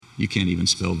You can't even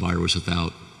spell virus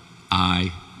without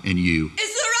I and U.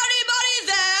 Is there anybody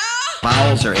there?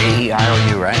 Vowels are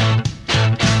A-E-I-O-U, right?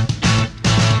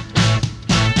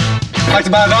 I'd like to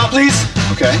buy a vowel, please.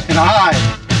 Okay. And I.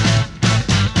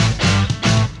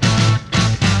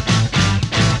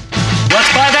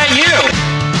 Let's buy that U!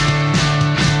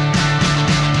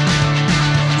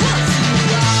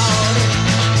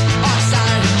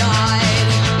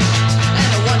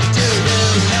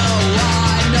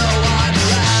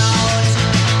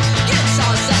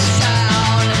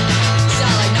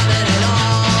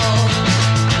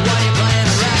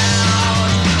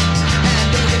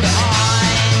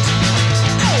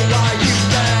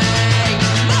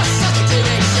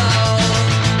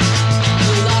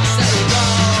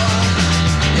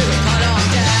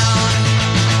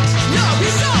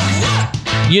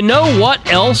 You know what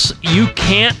else you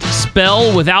can't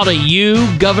spell without a U,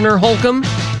 Governor Holcomb?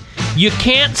 You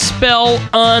can't spell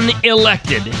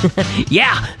unelected.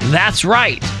 Yeah, that's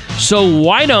right. So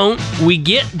why don't we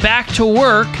get back to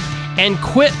work and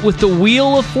quit with the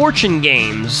Wheel of Fortune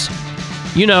games?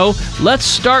 You know, let's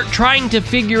start trying to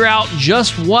figure out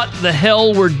just what the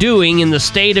hell we're doing in the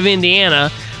state of Indiana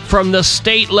from the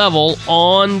state level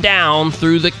on down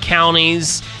through the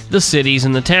counties, the cities,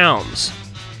 and the towns.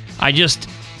 I just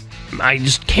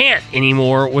can't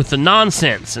anymore with the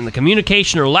nonsense and the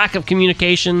communication or lack of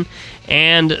communication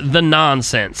and the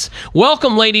nonsense.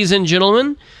 Welcome, ladies and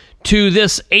gentlemen, to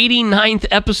this 89th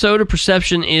episode of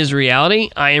Perception is Reality.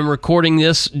 I am recording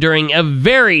this during a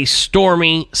very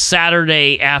stormy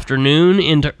Saturday afternoon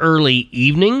into early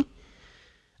evening.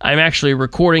 I'm actually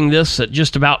recording this at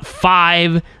just about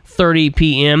 5:30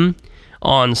 p.m.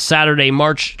 on Saturday,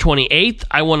 March 28th.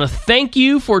 I want to thank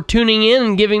you for tuning in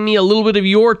and giving me a little bit of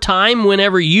your time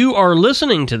whenever you are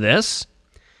listening to this.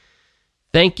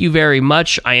 Thank you very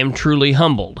much. I am truly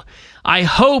humbled. I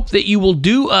hope that you will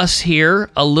do us here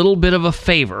a little bit of a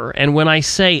favor. And when I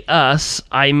say us,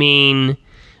 I mean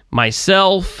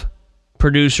myself,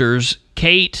 producers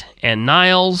Kate and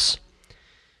Niles.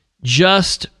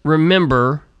 Just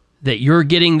remember that you're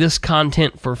getting this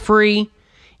content for free,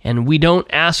 and we don't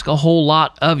ask a whole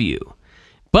lot of you.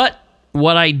 But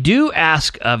what I do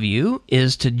ask of you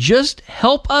is to just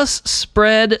help us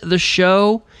spread the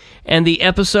show and the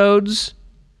episodes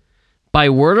by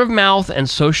word of mouth and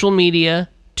social media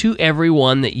to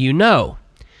everyone that you know.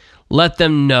 Let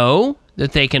them know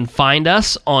that they can find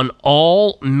us on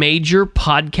all major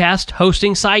podcast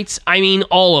hosting sites. I mean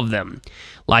all of them.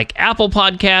 Like Apple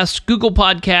Podcasts, Google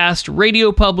Podcasts,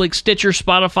 Radio Public, Stitcher,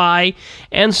 Spotify,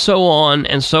 and so on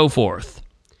and so forth.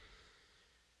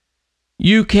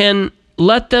 You can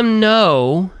let them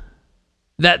know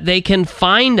that they can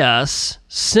find us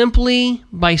simply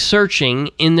by searching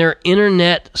in their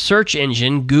internet search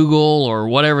engine, Google or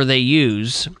whatever they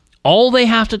use. All they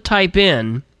have to type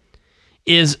in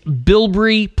is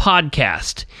Bilbrey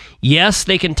Podcast. Yes,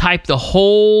 they can type the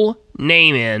whole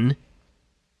name in,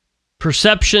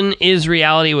 Perception is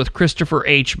Reality with Christopher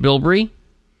H. Bilbrey.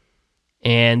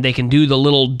 And they can do the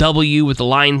little W with the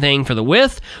line thing for the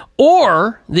with.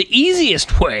 Or the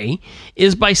easiest way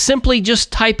is by simply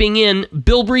just typing in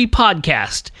Bilbrey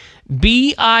Podcast.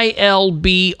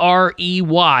 Bilbrey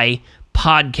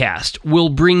Podcast will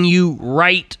bring you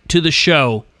right to the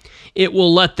show. It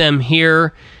will let them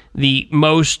hear the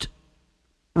most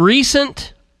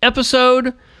recent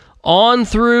episode on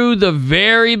through the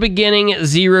very beginning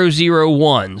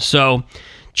 001. So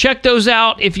check those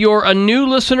out. If you're a new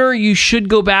listener, you should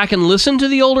go back and listen to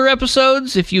the older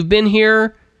episodes. If you've been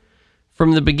here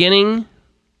from the beginning,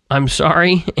 I'm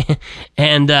sorry.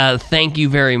 And thank you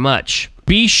very much.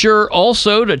 Be sure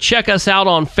also to check us out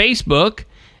on Facebook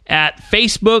at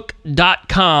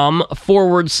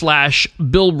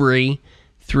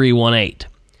facebook.com/Bilbrey318.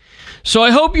 So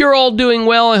I hope you're all doing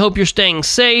well. I hope you're staying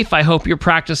safe. I hope you're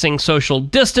practicing social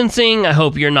distancing. I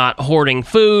hope you're not hoarding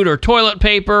food or toilet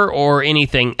paper or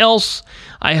anything else.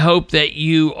 I hope that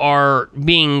you are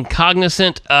being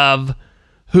cognizant of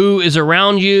who is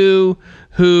around you,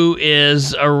 who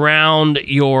is around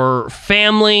your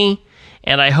family,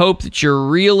 and I hope that you're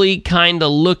really kind of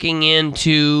looking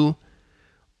into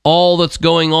all that's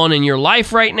going on in your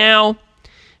life right now.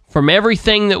 From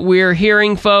everything that we're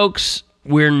hearing, folks,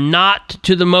 we're not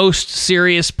to the most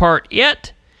serious part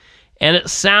yet, and it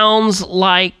sounds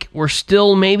like we're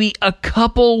still maybe a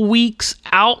couple weeks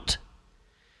out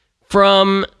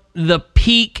from the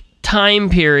peak time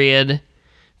period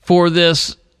for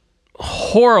this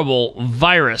horrible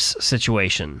virus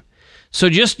situation. So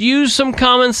just use some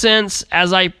common sense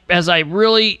as I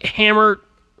really hammer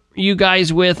you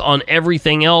guys with on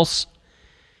everything else.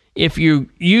 If you're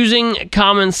using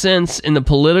common sense in the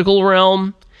political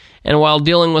realm, and while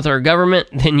dealing with our government,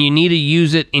 then you need to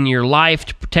use it in your life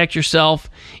to protect yourself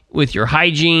with your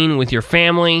hygiene, with your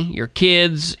family, your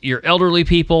kids, your elderly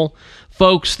people,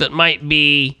 folks that might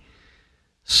be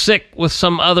sick with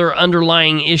some other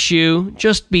underlying issue.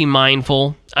 Just be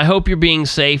mindful. I hope you're being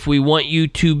safe. We want you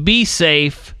to be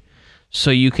safe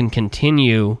so you can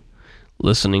continue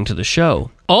listening to the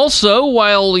show. Also,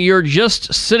 while you're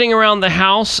just sitting around the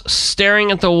house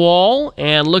staring at the wall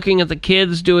and looking at the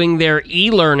kids doing their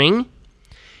e-learning,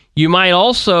 you might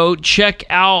also check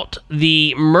out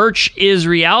the Merch is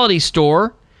Reality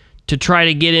store to try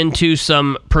to get into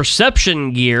some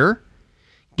perception gear.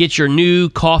 Get your new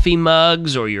coffee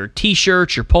mugs or your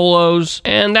t-shirts, your polos.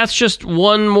 And that's just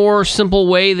one more simple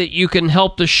way that you can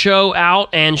help the show out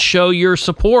and show your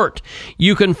support.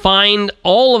 You can find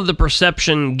all of the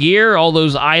perception gear, all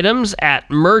those items at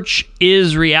Merch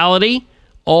is Reality,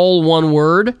 all one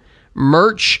word,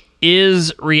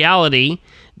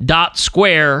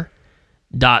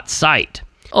 merchisreality.square.site.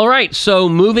 All right, so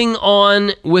moving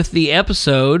on with the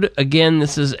episode. Again,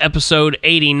 this is episode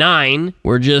 89.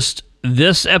 We're just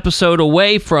this episode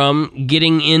away from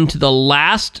getting into the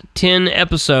last 10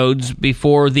 episodes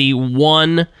before the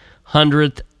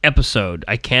 100th episode.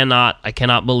 I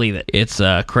cannot believe it. It's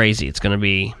crazy. It's going to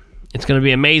be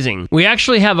amazing. We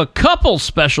actually have a couple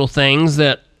special things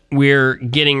that we're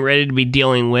getting ready to be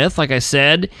dealing with. Like I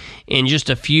said, in just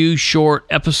a few short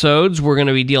episodes, we're going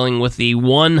to be dealing with the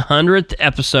 100th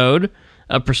episode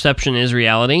of Perception is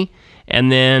Reality.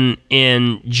 And then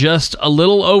in just a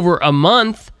little over a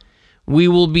month, we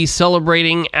will be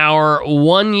celebrating our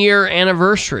 1-year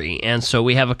anniversary. And so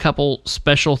we have a couple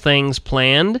special things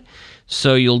planned.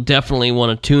 So you'll definitely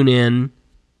want to tune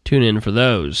in for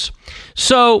those.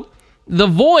 So the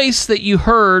voice that you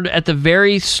heard at the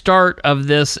very start of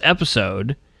this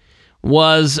episode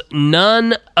was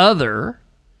none other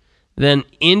than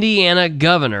Indiana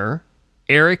Governor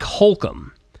Eric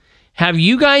Holcomb. Have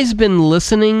you guys been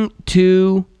listening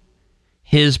to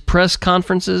his press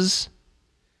conferences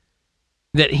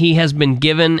that he has been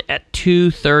given at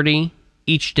 2:30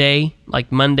 each day,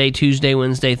 like Monday, Tuesday,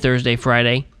 Wednesday, Thursday,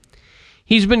 Friday?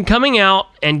 He's been coming out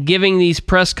and giving these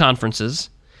press conferences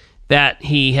that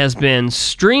he has been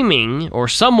streaming, or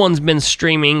someone's been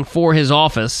streaming for his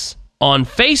office on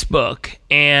Facebook.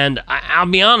 And I'll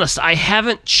be honest, I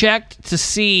haven't checked to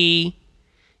see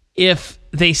if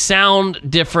they sound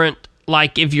different,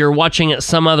 like if you're watching it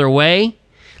some other way.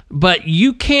 But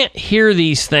you can't hear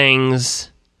these things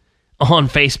on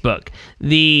Facebook.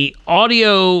 The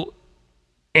audio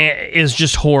is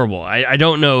just horrible. I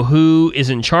don't know who is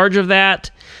in charge of that,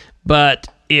 but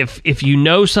if you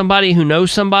know somebody who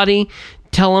knows somebody,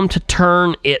 tell them to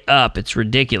turn it up. It's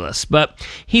ridiculous. But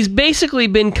he's basically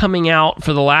been coming out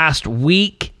for the last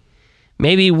week,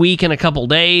 maybe week and a couple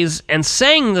days, and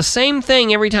saying the same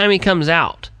thing every time he comes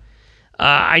out.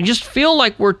 I just feel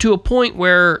like we're to a point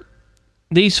where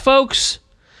these folks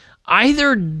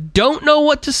either don't know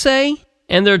what to say,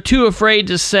 and they're too afraid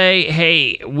to say,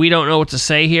 hey, we don't know what to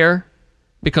say here.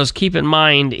 Because keep in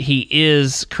mind, he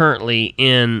is currently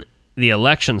in the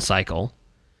election cycle.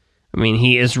 I mean,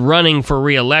 he is running for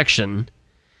re-election.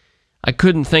 I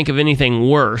couldn't think of anything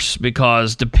worse,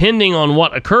 because depending on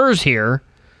what occurs here,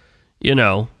 you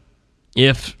know,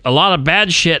 if a lot of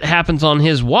bad shit happens on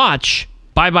his watch,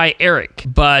 bye-bye Eric.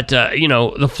 But,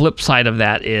 the flip side of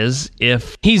that is,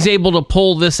 if he's able to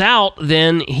pull this out,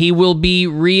 then he will be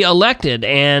re-elected,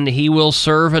 and he will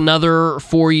serve another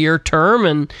 4-year term,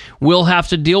 and we'll have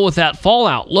to deal with that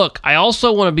fallout. Look, I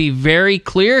also want to be very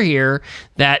clear here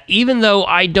that even though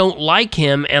I don't like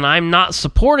him and I'm not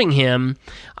supporting him,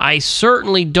 I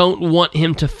certainly don't want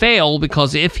him to fail,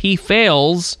 because if he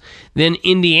fails, then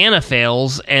Indiana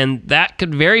fails, and that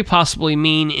could very possibly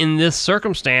mean, in this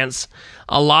circumstance,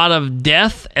 a lot of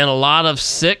death and a lot of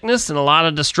sickness and a lot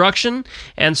of destruction.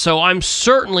 And so I'm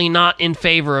certainly not in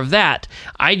favor of that.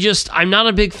 I'm not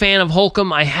a big fan of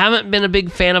Holcomb. I haven't been a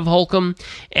big fan of Holcomb,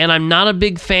 and I'm not a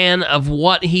big fan of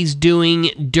what he's doing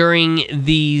during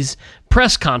these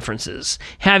press conferences.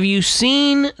 Have you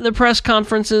seen the press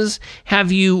conferences?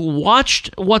 Have you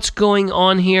watched what's going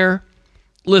on here?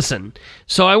 Listen,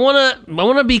 so I want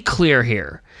to be clear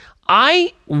here.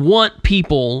 I want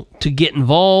people to get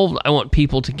involved. I want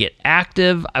people to get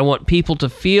active. I want people to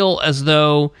feel as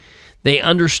though they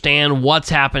understand what's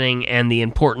happening and the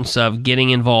importance of getting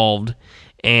involved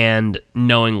and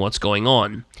knowing what's going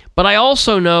on. But I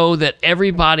also know that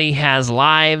everybody has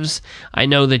lives. I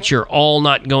know that you're all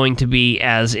not going to be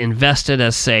as invested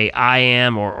as, say, I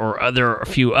am or a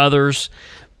few others.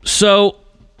 So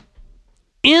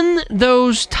in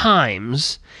those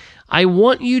times, I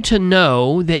want you to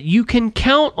know that you can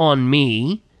count on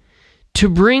me to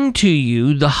bring to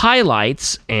you the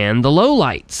highlights and the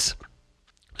lowlights.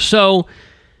 So,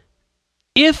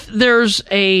 if there's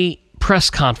a press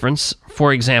conference,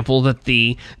 for example, that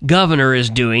the governor is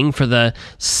doing for the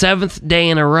 7th day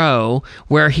in a row,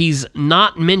 where he's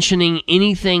not mentioning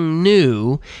anything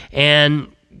new and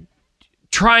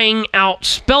trying out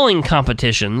spelling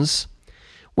competitions,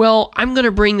 well, I'm going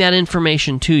to bring that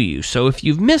information to you. So if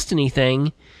you've missed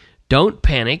anything, don't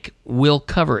panic. We'll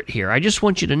cover it here. I just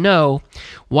want you to know,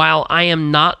 while I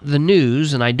am not the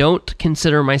news and I don't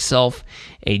consider myself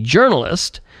a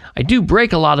journalist, I do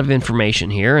break a lot of information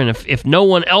here. And if no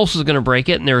one else is going to break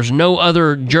it and there's no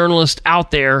other journalist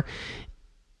out there,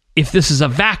 if this is a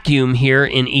vacuum here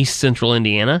in East Central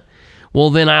Indiana, well,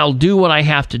 then I'll do what I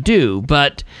have to do.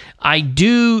 But I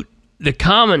do the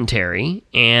commentary,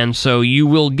 and so you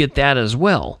will get that as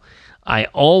well. I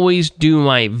always do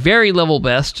my very level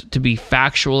best to be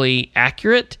factually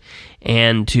accurate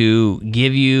and to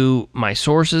give you my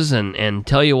sources and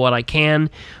tell you what I can,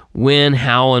 when,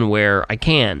 how, and where I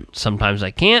can. Sometimes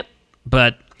I can't,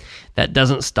 but that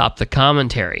doesn't stop the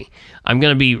commentary. I'm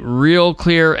going to be real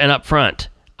clear and upfront.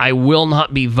 I will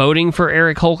not be voting for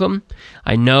Eric Holcomb.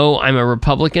 I know I'm a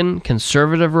Republican,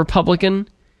 conservative Republican,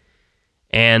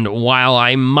 and while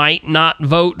I might not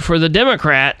vote for the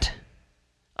Democrat,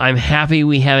 I'm happy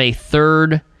we have a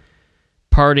third-party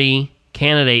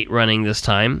candidate running this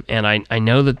time, and I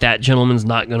know that gentleman's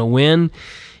not going to win.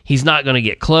 He's not going to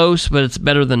get close, but it's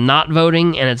better than not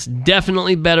voting, and it's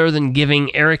definitely better than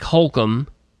giving Eric Holcomb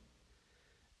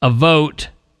a vote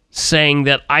saying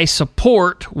that I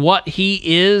support what he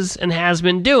is and has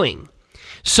been doing.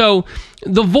 So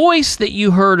the voice that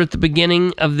you heard at the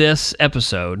beginning of this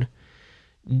episode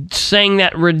saying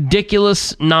that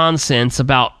ridiculous nonsense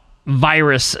about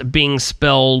virus being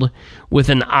spelled with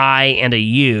an I and a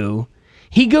U,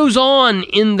 he goes on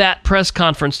in that press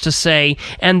conference to say,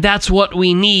 and that's what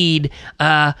we need,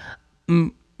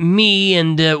 me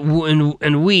and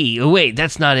we. Oh, wait,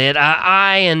 that's not it.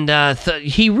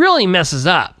 He really messes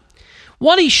up.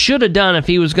 What he should have done if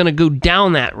he was going to go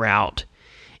down that route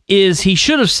is he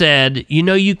should have said,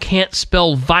 you can't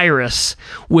spell virus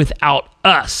without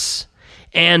us.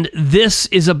 And this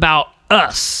is about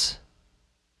us.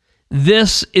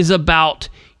 This is about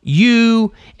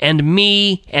you and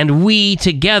me and we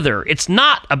together. It's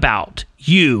not about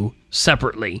you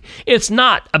separately. It's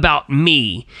not about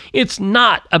me. It's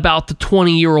not about the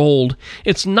 20-year-old.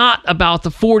 It's not about the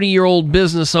 40-year-old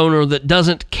business owner that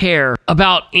doesn't care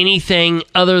about anything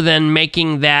other than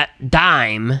making that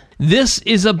dime. This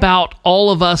is about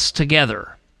all of us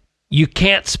together. You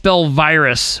can't spell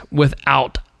virus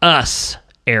without us,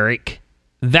 Eric.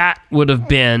 That would have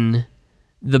been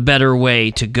the better way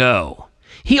to go.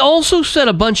 He also said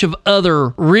a bunch of other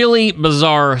really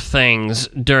bizarre things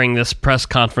during this press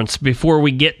conference before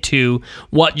we get to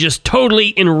what just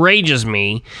totally enrages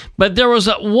me. But there was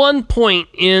at one point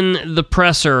in the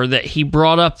presser that he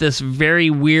brought up this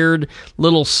very weird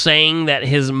little saying that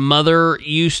his mother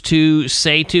used to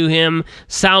say to him.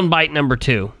 Soundbite number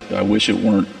 2. I wish it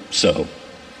weren't so.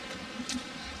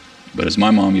 But as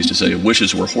my mom used to say, if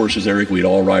wishes were horses, Eric, we'd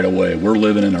all ride away. We're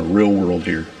living in a real world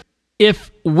here.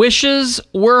 If wishes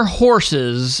were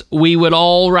horses, we would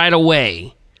all ride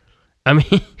away. I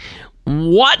mean,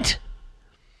 what?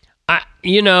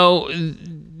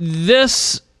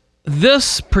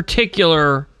 This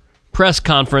particular press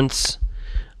conference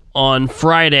on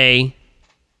Friday,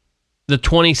 the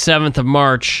 27th of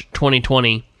March,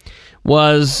 2020,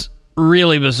 was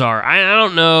really bizarre. I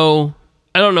don't know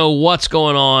what's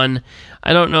going on.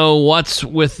 I don't know what's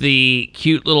with the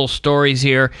cute little stories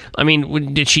here. I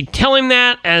mean, did she tell him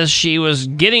that as she was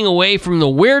getting away from the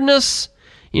weirdness?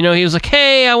 He was like,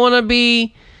 hey, I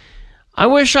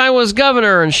wish I was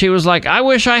governor. And she was like, I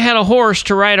wish I had a horse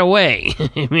to ride away.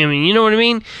 I mean, you know what I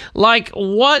mean? Like,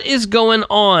 what is going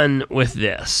on with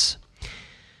this?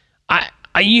 Let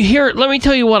me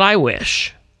tell you what I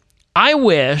wish. I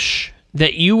wish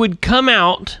that you would come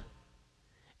out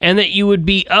and that you would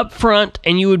be upfront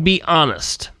and you would be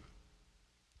honest.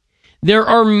 There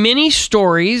are many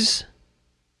stories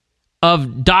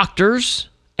of doctors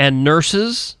and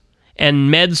nurses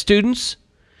and med students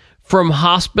from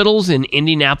hospitals in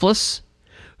Indianapolis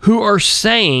who are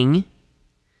saying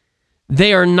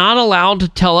they are not allowed to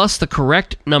tell us the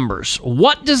correct numbers.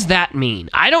 What does that mean?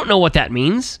 I don't know what that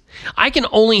means. I can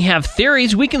only have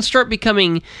theories. We can start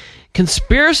becoming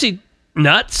conspiracy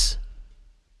nuts.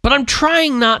 But I'm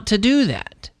trying not to do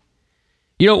that.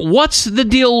 What's the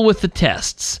deal with the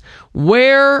tests?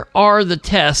 Where are the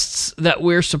tests that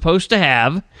we're supposed to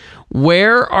have?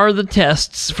 Where are the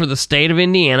tests for the state of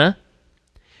Indiana?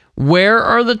 Where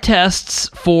are the tests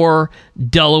for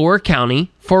Delaware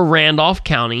County, for Randolph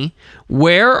County?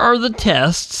 Where are the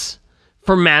tests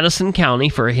for Madison County,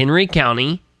 for Henry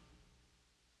County?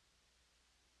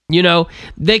 You know,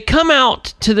 they come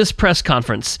out to this press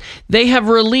conference. They have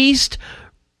released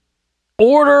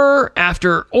order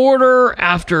after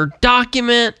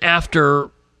document after...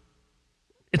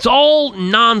 It's all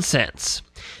nonsense.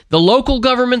 The local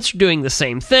governments are doing the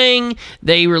same thing.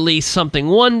 They release something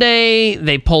one day,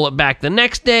 they pull it back the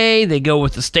next day, they go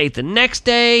with the state the next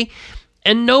day,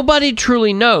 and nobody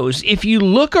truly knows. If you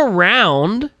look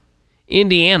around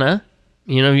Indiana,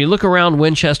 you know, you look around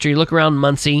Winchester, you look around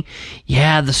Muncie,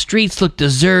 yeah, the streets look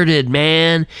deserted,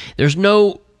 man. There's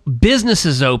no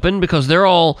businesses open because they're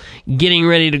all getting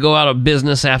ready to go out of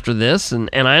business after this, and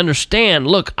I understand.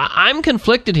 Look, I'm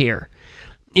conflicted here.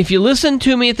 If you listen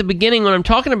to me at the beginning when I'm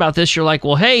talking about this, you're like,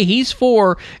 well, hey, he's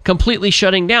for completely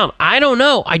shutting down. I don't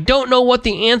know. I don't know what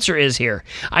the answer is here.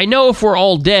 I know if we're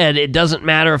all dead, it doesn't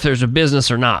matter if there's a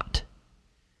business or not.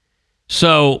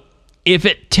 So if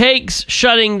it takes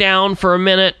shutting down for a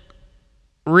minute,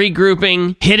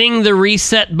 regrouping, hitting the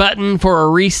reset button for a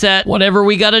reset, whatever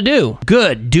we got to do,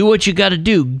 good. Do what you got to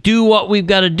do. Do what we've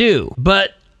got to do.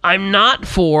 But I'm not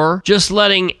for just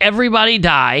letting everybody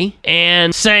die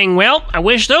and saying, well, I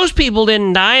wish those people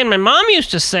didn't die. And my mom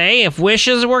used to say, if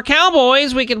wishes were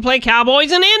cowboys, we could play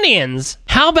cowboys and Indians.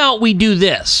 How about we do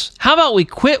this? How about we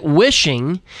quit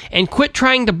wishing and quit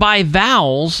trying to buy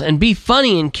vowels and be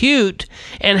funny and cute?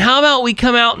 And how about we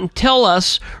come out and tell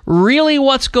us really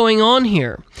what's going on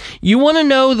here? You want to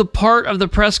know the part of the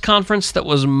press conference that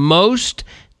was most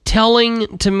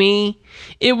telling to me?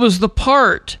 It was the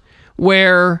part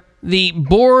where the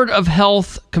Board of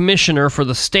Health Commissioner for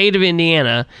the state of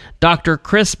Indiana, Dr.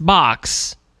 Chris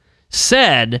Box,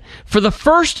 said for the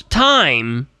first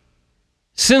time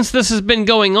since this has been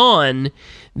going on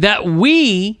that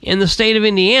we in the state of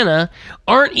Indiana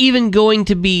aren't even going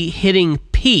to be hitting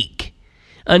peak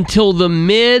until the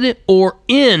mid or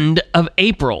end of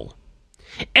April.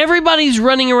 Everybody's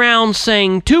running around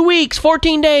saying 2 weeks,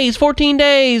 14 days,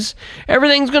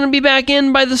 everything's going to be back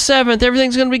in by the 7th,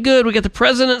 everything's going to be good. We got the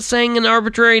president saying an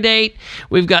arbitrary date,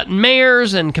 we've got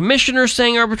mayors and commissioners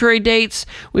saying arbitrary dates,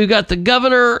 we've got the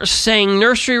governor saying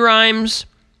nursery rhymes.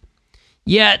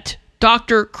 Yet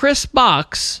Dr. Chris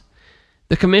Box,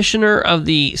 the commissioner of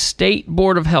the State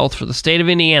Board of Health for the state of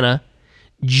Indiana,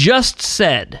 just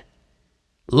said,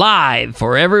 live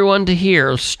for everyone to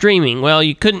hear, streaming. Well,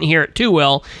 you couldn't hear it too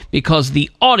well because the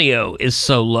audio is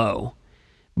so low.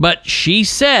 But she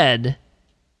said,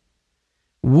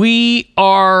 we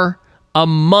are a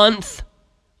month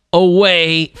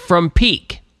away from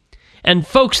peak. And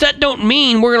folks, that don't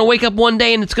mean we're going to wake up one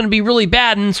day and it's going to be really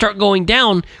bad and start going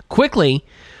down quickly.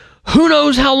 Who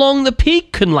knows how long the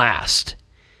peak can last?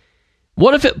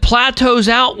 What if it plateaus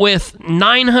out with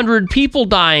 900 people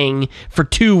dying for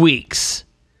 2 weeks?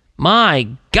 My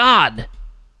God.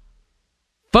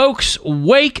 Folks,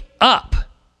 wake up.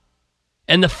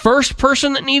 And the first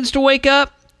person that needs to wake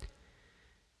up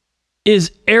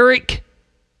is Eric,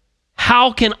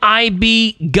 how can I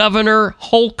be Governor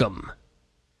Holcomb?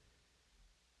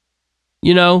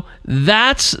 You know,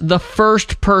 that's the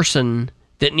first person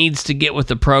that needs to get with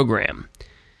the program.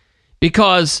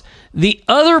 Because the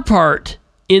other part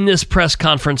in this press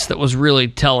conference that was really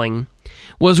telling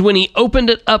was when he opened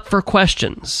it up for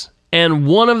questions. And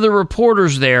one of the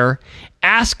reporters there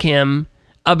asked him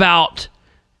about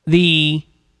the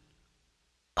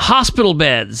hospital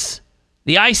beds,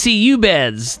 the ICU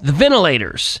beds, the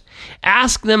ventilators.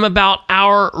 Ask them about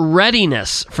our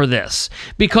readiness for this.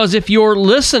 Because if you're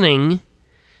listening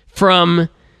from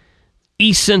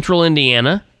East Central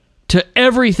Indiana to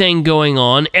everything going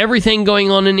on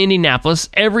in Indianapolis,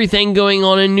 everything going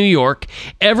on in New York,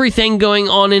 everything going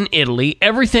on in Italy,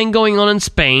 everything going on in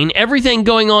Spain, everything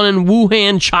going on in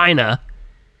Wuhan, China,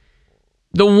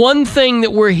 the one thing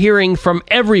that we're hearing from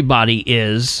everybody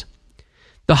is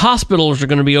the hospitals are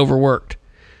going to be overworked.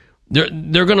 They're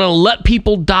going to let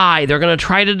people die. They're going to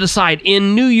try to decide.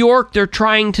 In New York, they're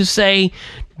trying to say,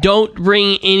 don't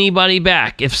bring anybody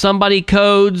back. If somebody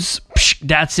codes,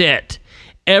 that's it.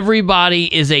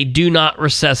 Everybody is a do not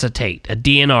resuscitate, a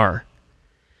DNR.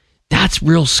 That's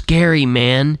real scary,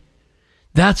 man.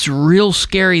 That's real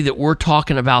scary that we're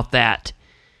talking about that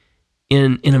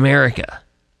in America.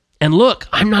 And look,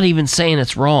 I'm not even saying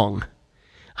it's wrong.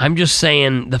 I'm just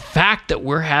saying the fact that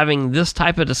we're having this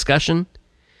type of discussion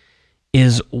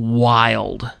is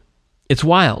wild. It's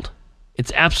wild.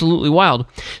 It's absolutely wild.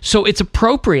 So it's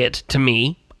appropriate to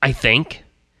me, I think,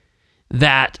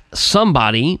 that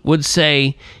somebody would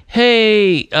say,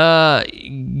 hey,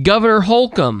 Governor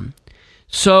Holcomb,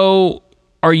 So,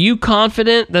 are you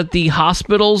confident that the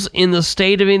hospitals in the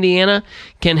state of Indiana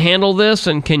can handle this?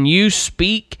 And can you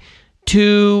speak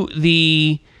to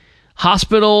the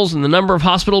hospitals and the number of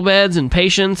hospital beds and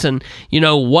patients and,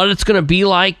 what it's going to be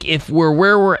like if we're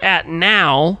where we're at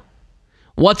now?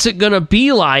 What's it going to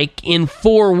be like in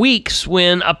 4 weeks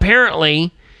when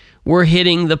apparently we're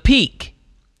hitting the peak?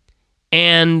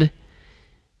 And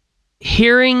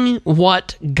hearing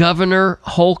what Governor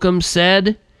Holcomb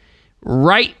said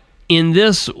right in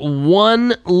this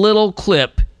one little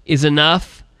clip is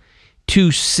enough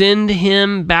to send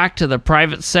him back to the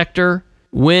private sector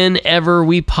whenever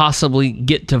we possibly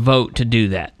get to vote to do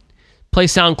that. Play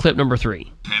sound clip number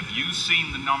 3. Have you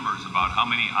seen the numbers about how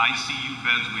many ICU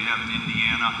beds we have in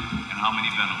Indiana and how many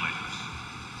ventilators?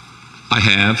 I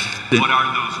have. What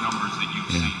are those numbers that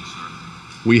you've seen,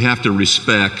 sir? We have to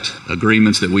respect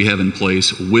agreements that we have in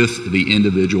place with the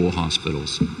individual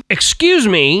hospitals. Excuse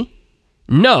me?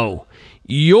 No.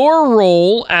 Your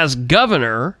role as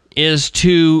governor is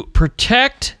to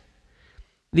protect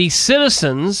the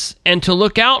citizens and to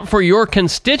look out for your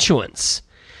constituents.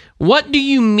 What do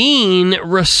you mean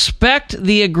respect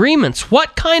the agreements?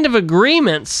 What kind of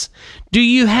agreements do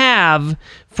you have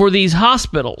for these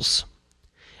hospitals?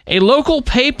 A local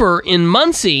paper in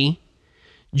Muncie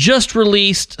just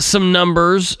released some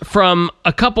numbers from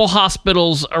a couple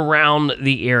hospitals around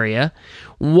the area.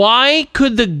 Why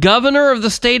could the governor of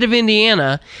the state of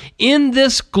Indiana, in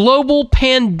this global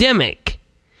pandemic,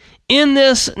 in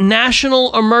this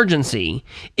national emergency,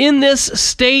 in this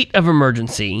state of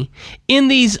emergency, in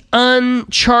these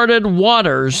uncharted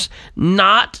waters,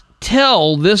 not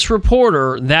tell this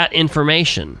reporter that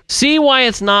information? See why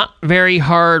it's not very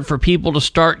hard for people to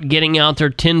start getting out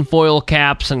their tinfoil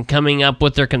caps and coming up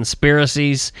with their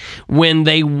conspiracies when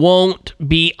they won't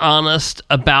be honest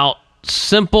about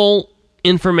simple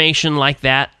information like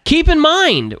that. Keep in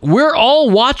mind, we're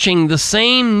all watching the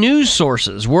same news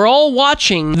sources. We're all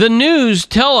watching the news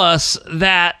tell us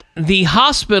that the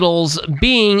hospitals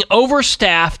being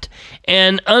overstaffed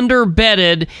and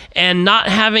underbedded and not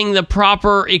having the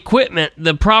proper equipment,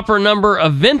 the proper number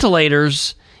of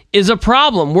ventilators is a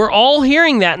problem. We're all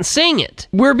hearing that and seeing it.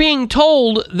 We're being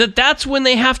told that that's when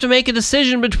they have to make a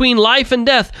decision between life and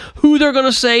death, who they're going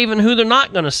to save and who they're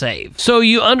not going to save. So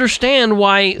you understand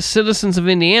why citizens of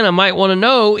Indiana might want to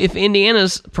know if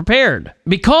Indiana's prepared.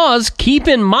 Because, keep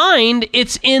in mind,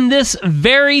 it's in this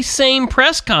very same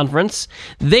press conference,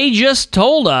 they just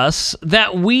told us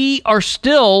that we are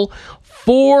still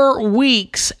 4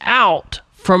 weeks out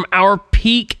from our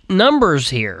peak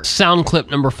numbers here. Sound clip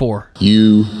number 4.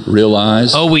 You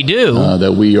realize we do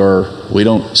that we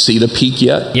don't see the peak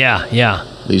yet. Yeah.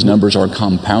 These numbers are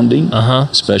compounding,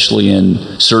 especially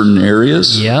in certain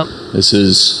areas. Yep. This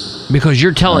is because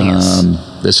you're telling us.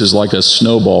 This is like a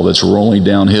snowball that's rolling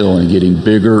downhill and getting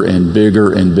bigger and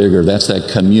bigger and bigger. That's that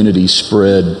community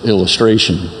spread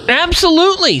illustration.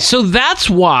 Absolutely. So that's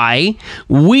why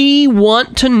we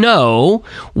want to know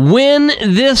when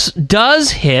this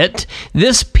does hit,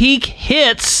 this peak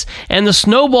hits, and the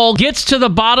snowball gets to the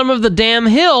bottom of the damn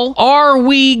hill, are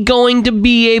we going to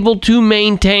be able to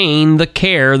maintain the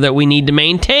care that we need to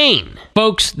maintain?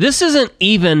 Folks, this isn't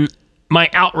even my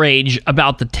outrage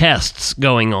about the tests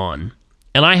going on.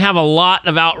 And I have a lot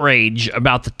of outrage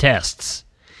about the tests,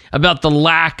 about the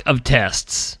lack of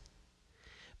tests.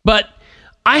 But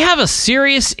I have a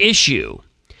serious issue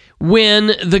when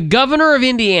the governor of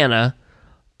Indiana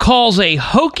calls a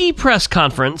hokey press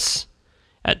conference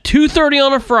at 2:30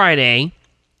 on a Friday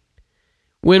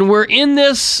when we're in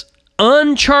this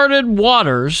uncharted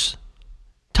waters,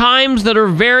 times that are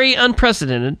very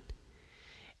unprecedented,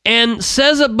 and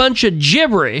says a bunch of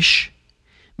gibberish,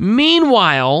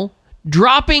 meanwhile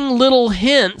dropping little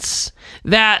hints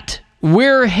that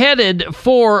we're headed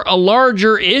for a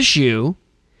larger issue,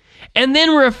 and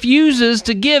then refuses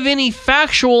to give any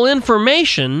factual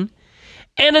information,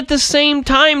 and at the same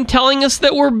time telling us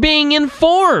that we're being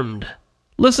informed.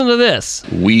 Listen to this.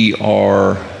 We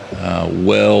are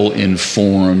well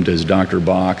informed, as Dr.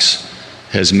 Box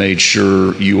has made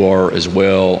sure you are as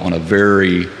well, on a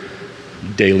very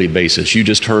daily basis. You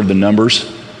just heard the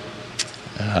numbers.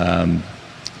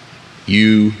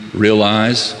 You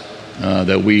realize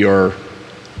that we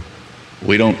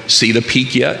don't see the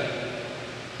peak yet.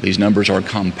 These numbers are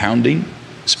compounding,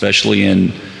 especially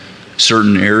in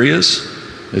certain areas.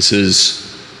 This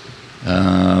is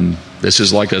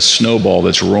like a snowball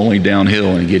that's rolling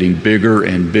downhill and getting bigger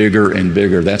and bigger and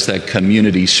bigger. That's that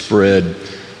community spread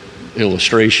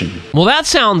illustration. Well, that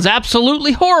sounds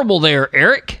absolutely horrible there,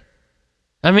 Eric.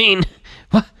 I mean,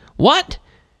 what?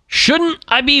 Shouldn't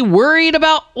I be worried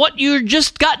about what you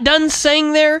just got done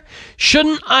saying there?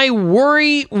 Shouldn't I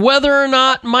worry whether or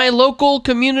not my local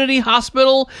community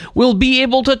hospital will be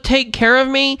able to take care of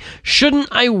me? Shouldn't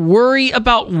I worry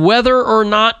about whether or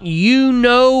not you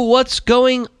know what's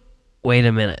going... Wait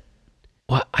a minute.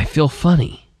 What? I feel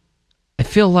funny. I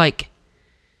feel like,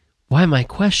 why am I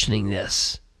questioning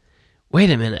this? Wait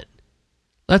a minute.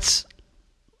 Let's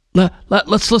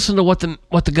listen to what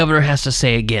the governor has to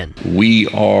say again. We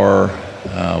are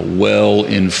well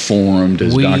informed,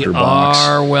 as Dr. Box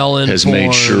has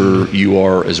made sure you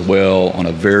are as well on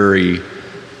a very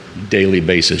daily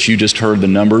basis. You just heard the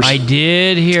numbers. I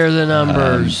did hear the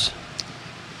numbers.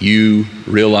 You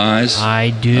realize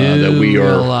I do that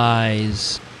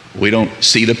realize. We don't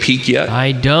see the peak yet.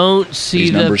 I don't see the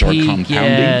peak. These numbers are compounding,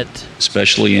 yet.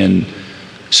 Especially in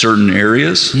certain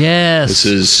areas. Yes, this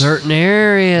is certain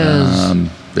areas.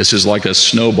 This is like a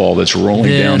snowball that's rolling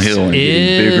downhill and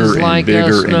getting bigger and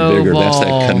bigger and bigger. That's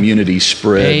that community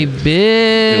spread. A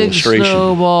big illustration.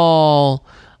 Snowball.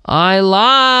 I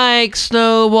like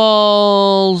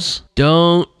snowballs.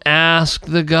 Don't ask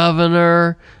the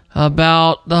governor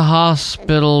about the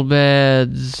hospital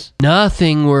beds.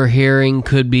 Nothing we're hearing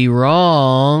could be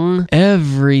wrong.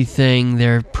 Everything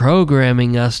they're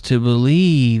programming us to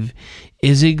believe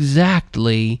is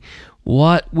exactly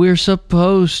what we're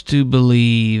supposed to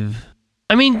believe.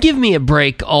 I mean, give me a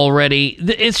break already.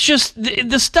 It's just,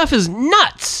 the stuff is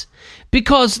nuts.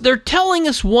 Because they're telling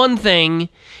us one thing,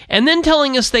 and then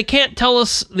telling us they can't tell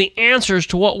us the answers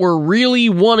to what we're really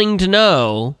wanting to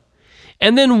know.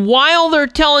 And then while they're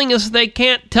telling us they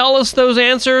can't tell us those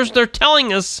answers, they're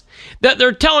telling us that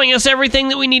they're telling us everything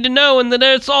that we need to know and that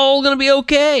it's all going to be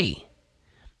okay.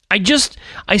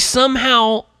 I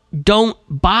somehow don't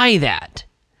buy that.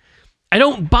 I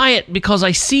don't buy it because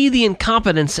I see the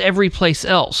incompetence every place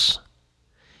else.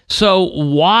 So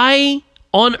why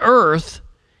on earth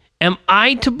am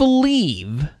I to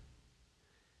believe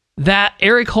that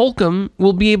Eric Holcomb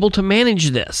will be able to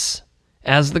manage this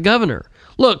as the governor?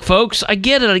 Look, folks, I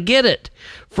get it.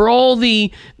 For all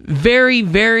the very,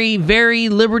 very, very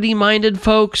liberty-minded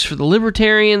folks, for the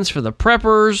libertarians, for the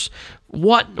preppers,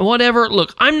 whatever.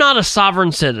 Look, I'm not a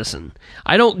sovereign citizen.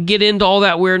 I don't get into all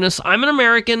that weirdness. I'm an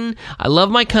American. I love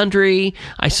my country.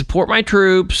 I support my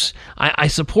troops. I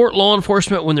support law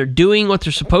enforcement when they're doing what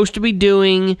they're supposed to be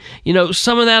doing. You know,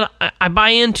 some of that I buy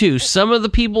into. Some of the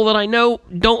people that I know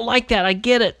don't like that. I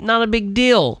get it. Not a big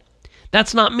deal.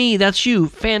 That's not me. That's you.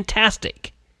 Fantastic.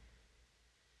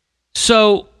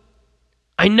 So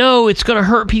I know it's going to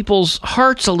hurt people's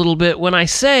hearts a little bit when I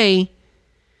say,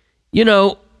 you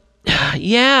know,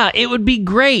 yeah, it would be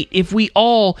great if we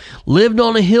all lived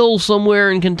on a hill somewhere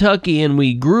in Kentucky and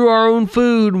we grew our own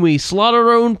food and we slaughtered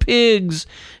our own pigs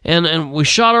and we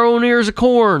shot our own ears of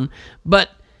corn. But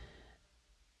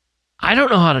I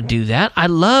don't know how to do that. I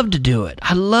love to do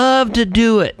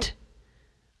it.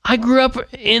 I grew up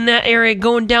in that area,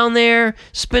 going down there,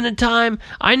 spending time.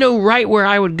 I know right where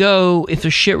I would go if the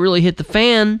shit really hit the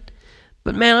fan.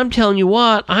 But man, I'm telling you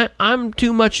what, I'm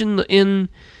too much in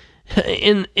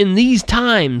these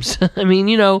times. I mean,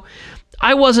 you know,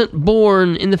 I wasn't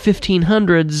born in the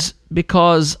 1500s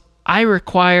because I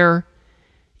require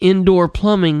indoor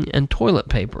plumbing and toilet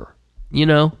paper. You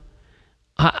know,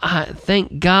 I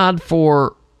thank God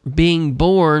for being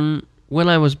born when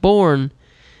I was born.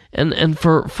 And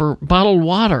for bottled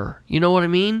water, you know what I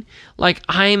mean? Like,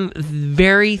 I'm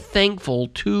very thankful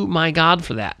to my God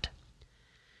for that.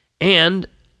 And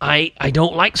I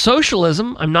don't like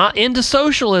socialism. I'm not into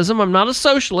socialism. I'm not a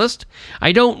socialist.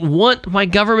 I don't want my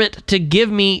government to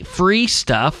give me free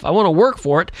stuff. I want to work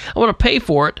for it. I want to pay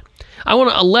for it. I want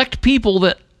to elect people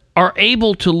that are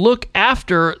able to look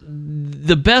after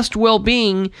the best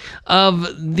well-being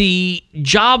of the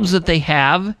jobs that they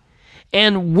have.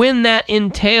 And when that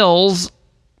entails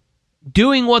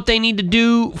doing what they need to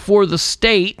do for the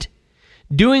state,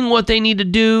 doing what they need to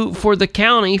do for the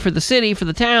county, for the city, for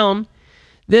the town,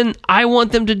 then I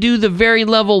want them to do the very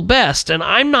level best. And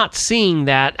I'm not seeing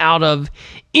that out of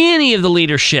any of the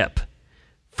leadership,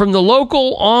 from the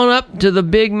local on up to the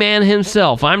big man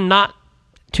himself. I'm not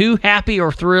too happy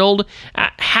or thrilled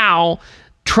at how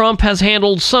Trump has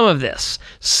handled some of this.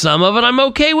 Some of it I'm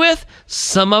okay with,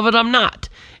 some of it I'm not.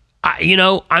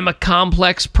 I'm a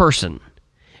complex person,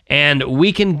 and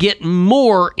we can get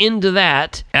more into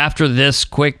that after this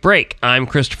quick break. I'm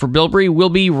Christopher Bilbrey. We'll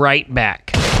be right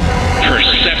back.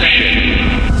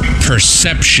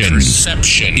 Perception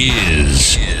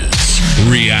is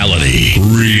reality.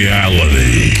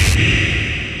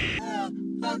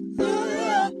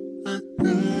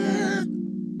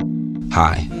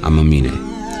 Hi, I'm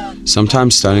Amine.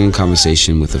 Sometimes starting a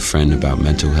conversation with a friend about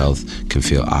mental health can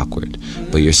feel awkward,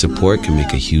 but your support can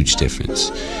make a huge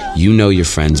difference. You know your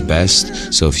friends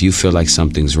best, so if you feel like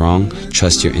something's wrong,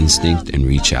 trust your instinct and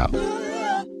reach out.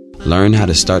 Learn how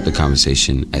to start the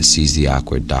conversation at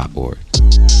seizetheawkward.org.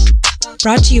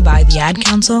 Brought to you by the Ad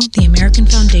Council, the American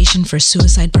Foundation for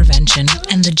Suicide Prevention,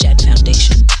 and the JED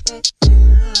Foundation.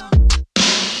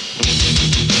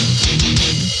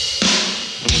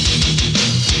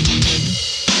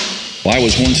 Well, I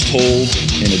was once told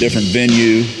in a different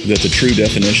venue that the true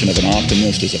definition of an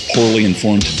optimist is a poorly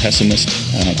informed pessimist.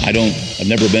 I've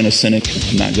never been a cynic.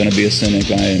 I'm not going to be a cynic.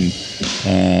 I am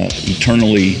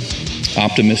eternally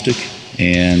optimistic,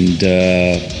 and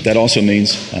that also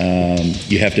means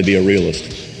you have to be a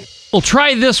realist. Well,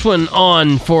 try this one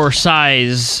on for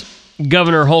size,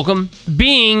 Governor Holcomb.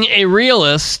 Being a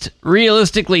realist,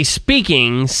 realistically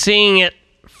speaking, seeing it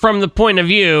from the point of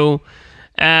view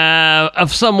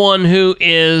of someone who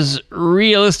is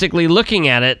realistically looking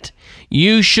at it,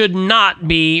 you should not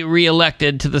be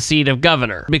reelected to the seat of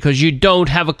governor because you don't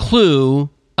have a clue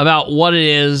about what it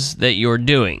is that you're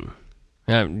doing.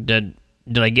 Did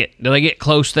I get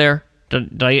close there?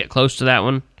 Did I get close to that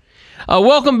one?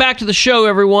 Welcome back to the show,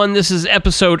 everyone. This is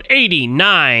episode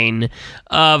 89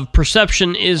 of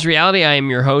Perception is Reality. I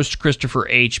am your host, Christopher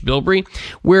H. Bilbrey.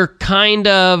 We're kind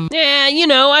of,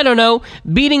 I don't know,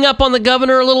 beating up on the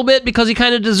governor a little bit because he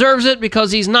kind of deserves it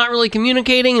because he's not really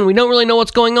communicating and we don't really know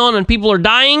what's going on and people are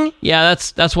dying. Yeah,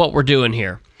 that's what we're doing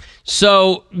here.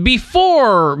 So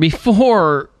before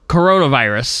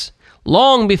coronavirus,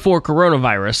 long before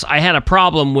coronavirus, I had a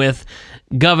problem with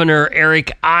Governor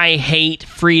Eric I Hate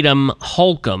Freedom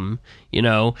Holcomb. You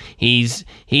know, he's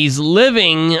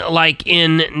living like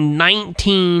in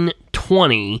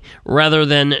 1920 rather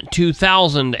than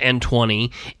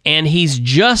 2020, and he's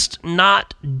just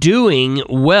not doing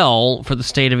well for the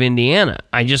state of Indiana.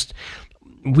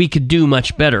 We could do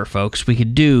much better, folks. We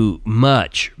could do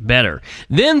much better.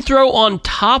 Then throw on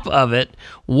top of it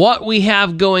what we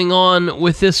have going on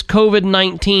with this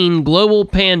COVID-19 global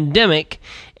pandemic,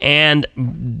 and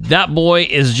that boy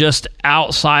is just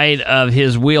outside of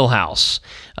his wheelhouse.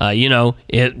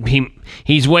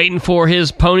 He's waiting for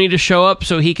his pony to show up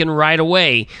so he can ride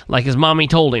away, like his mommy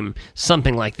told him,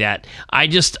 something like that. I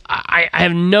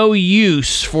have no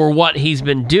use for what he's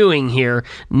been doing here,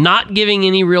 not giving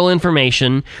any real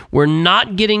information. We're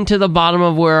not getting to the bottom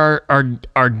of where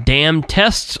our damn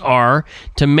tests are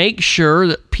to make sure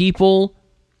that people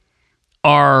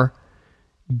are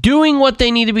doing what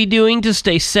they need to be doing to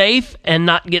stay safe and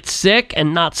not get sick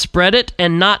and not spread it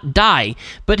and not die.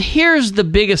 But here's the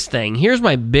biggest thing. Here's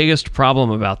my biggest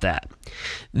problem about that.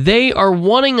 They are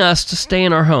wanting us to stay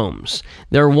in our homes.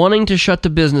 They're wanting to shut the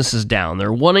businesses down.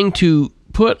 They're wanting to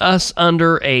put us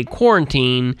under a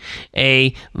quarantine,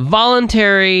 a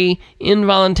voluntary,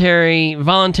 involuntary,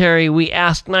 voluntary, we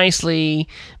ask nicely,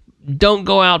 don't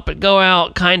go out but go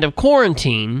out kind of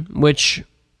quarantine, which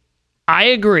I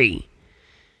agree.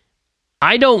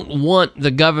 I don't want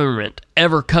the government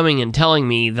ever coming and telling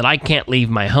me that I can't leave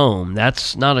my home.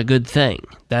 That's not a good thing.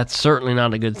 That's certainly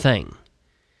not a good thing.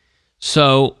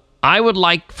 So I would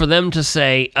like for them to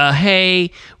say, hey,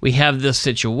 we have this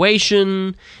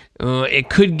situation.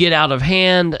 It could get out of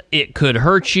hand. It could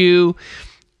hurt you.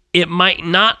 It might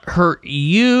not hurt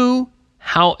you.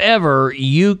 However,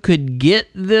 you could get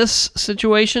this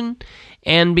situation,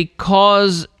 and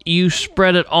because you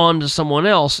spread it on to someone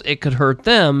else, it could hurt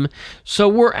them. So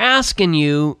we're asking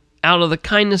you, out of the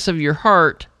kindness of your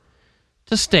heart,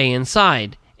 to stay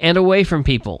inside and away from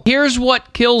people. Here's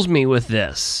what kills me with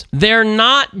this. They're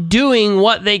not doing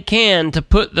what they can to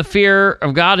put the fear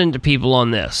of God into people on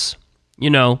this.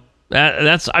 I'm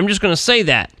just going to say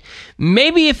that.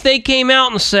 Maybe if they came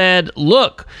out and said,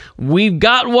 look, we've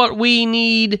got what we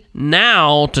need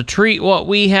now to treat what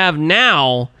we have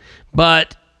now,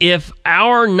 but if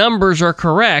our numbers are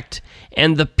correct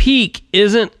and the peak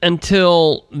isn't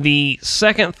until the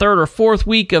second, third, or fourth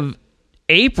week of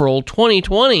April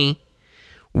 2020,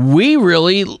 we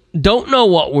really don't know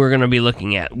what we're going to be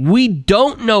looking at. We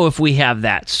don't know if we have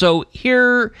that. So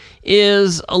here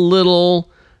is a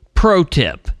little pro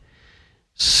tip.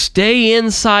 Stay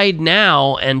inside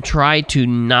now and try to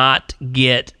not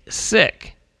get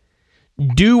sick.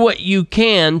 Do what you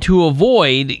can to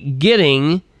avoid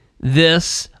getting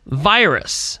this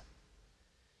virus.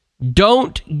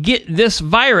 Don't get this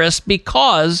virus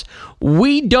because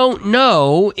we don't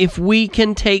know if we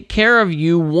can take care of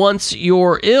you once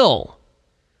you're ill.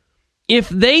 If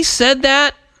they said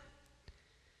that,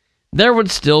 there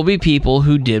would still be people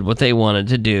who did what they wanted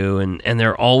to do, and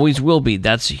there always will be.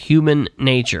 That's human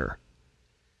nature.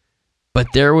 But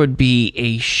there would be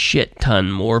a shit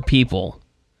ton more people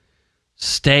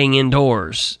staying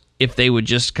indoors if they would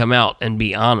just come out and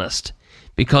be honest.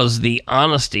 Because the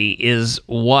honesty is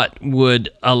what would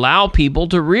allow people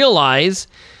to realize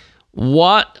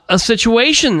what a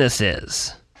situation this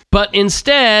is. But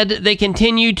instead, they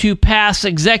continue to pass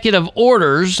executive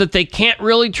orders that they can't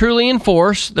really truly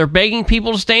enforce. They're begging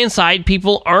people to stay inside.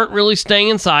 People aren't really staying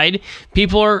inside.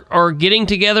 People are getting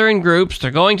together in groups.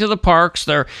 They're going to the parks.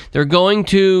 They're going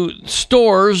to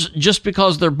stores just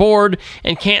because they're bored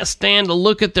and can't stand to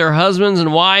look at their husbands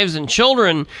and wives and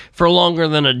children for longer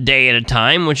than a day at a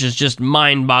time, which is just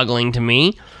mind-boggling to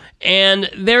me. And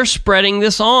they're spreading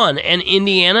this on, and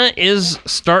Indiana is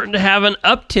starting to have an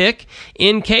uptick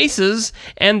in cases,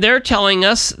 and they're telling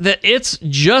us that it's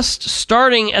just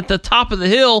starting at the top of the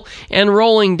hill and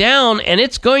rolling down, and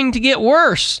it's going to get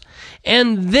worse.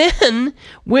 And then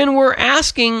when we're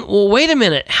asking, well, wait a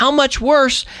minute, how much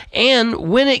worse?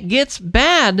 And when it gets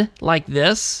bad like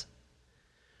this,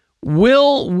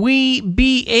 will we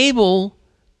be able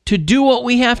to do what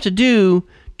we have to do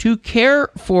to care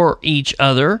for each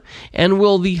other, and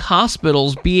will the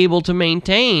hospitals be able to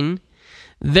maintain?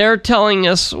 They're telling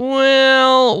us,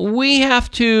 well, we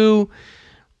have to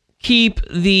keep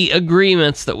the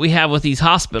agreements that we have with these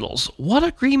hospitals. What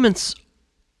agreements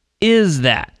is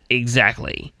that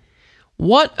exactly?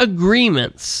 What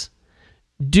agreements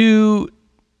do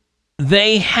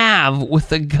they have with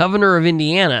the governor of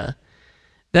Indiana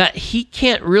that he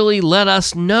can't really let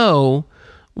us know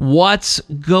what's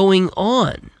going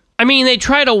on? I mean, they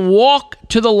try to walk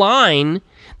to the line.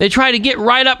 They try to get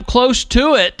right up close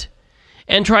to it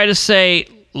and try to say,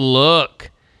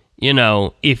 look,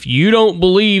 if you don't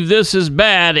believe this is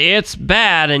bad, it's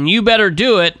bad, and you better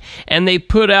do it. And they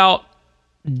put out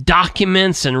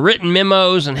documents and written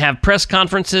memos and have press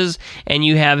conferences, and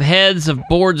you have heads of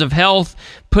boards of health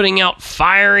putting out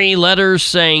fiery letters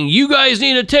saying, you guys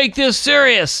need to take this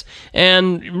serious,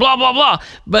 and blah, blah, blah.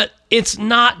 But it's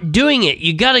not doing it.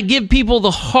 You got to give people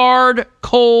the hard,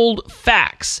 cold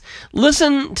facts.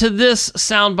 Listen to this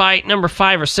soundbite, number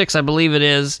 5 or 6, I believe it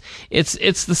is. It's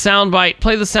the soundbite.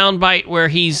 Play the soundbite where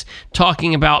he's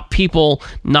talking about people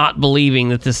not believing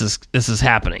that this is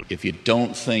happening. If you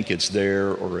don't think it's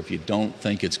there, or if you don't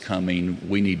think it's coming,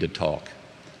 we need to talk.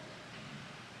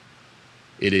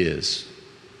 It is.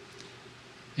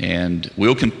 And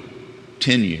we'll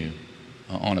continue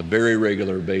on a very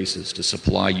regular basis to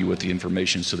supply you with the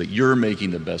information so that you're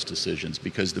making the best decisions,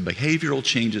 because the behavioral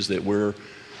changes that we're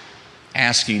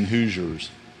asking Hoosiers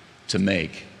to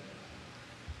make,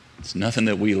 it's nothing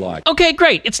that we like. Okay,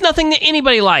 great. It's nothing that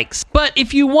anybody likes. But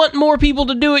if you want more people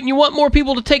to do it and you want more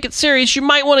people to take it serious, you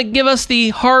might want to give us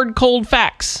the hard, cold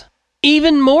facts.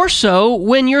 Even more so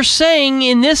when you're saying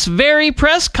in this very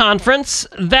press conference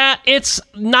that it's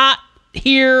not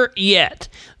here yet.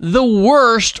 The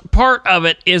worst part of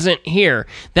it isn't here.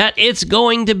 That it's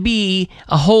going to be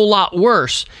a whole lot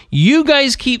worse. You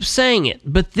guys keep saying it.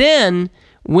 But then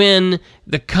when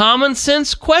the common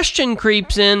sense question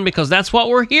creeps in, because that's what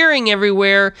we're hearing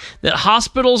everywhere, that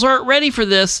hospitals aren't ready for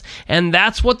this, and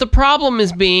that's what the problem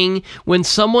is being when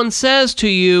someone says to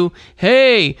you,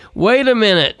 hey, wait a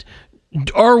minute,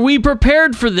 are we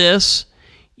prepared for this?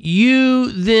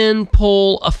 You then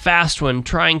pull a fast one,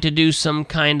 trying to do some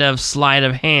kind of sleight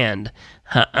of hand.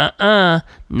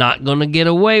 Not going to get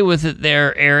away with it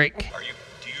there, Eric.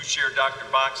 Do you share Dr.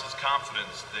 Box's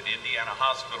confidence that Indiana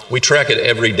hospitals... We track it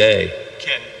every day.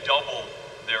 ...can double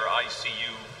their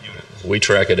ICU units? We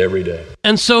track it every day.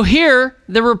 And so here,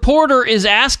 the reporter is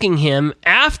asking him,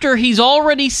 after he's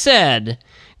already said,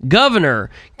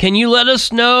 Governor, can you let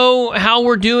us know how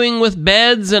we're doing with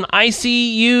beds and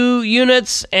ICU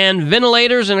units and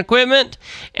ventilators and equipment?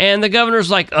 And the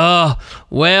governor's like,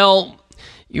 well,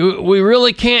 we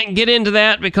really can't get into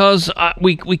that because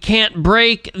we can't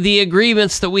break the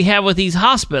agreements that we have with these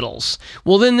hospitals.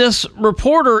 Well, then this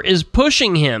reporter is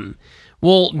pushing him.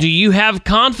 Well, do you have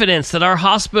confidence that our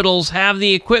hospitals have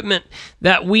the equipment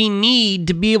that we need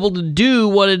to be able to do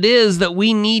what it is that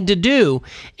we need to do?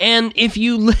 And if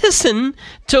you listen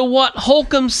to what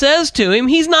Holcomb says to him,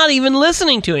 he's not even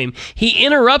listening to him. He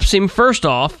interrupts him first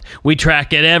off. We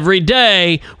track it every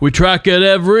day. We track it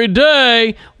every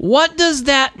day. What does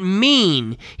that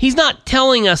mean? He's not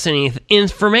telling us any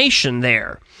information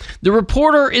there. The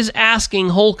reporter is asking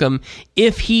Holcomb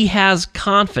if he has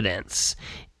confidence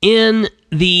in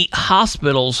the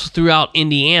hospitals throughout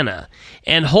Indiana.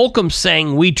 And Holcomb's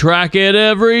saying, we track it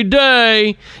every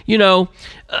day.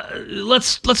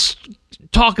 Let's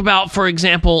talk about, for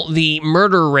example, the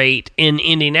murder rate in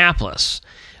Indianapolis.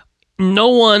 no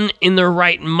one in their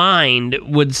right mind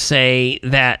would say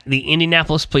that the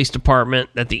Indianapolis Police Department,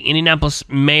 that the Indianapolis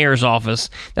Mayor's Office,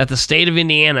 that the state of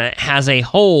Indiana has a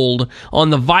hold on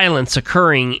the violence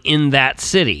occurring in that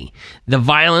city. The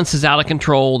violence is out of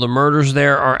control. The murders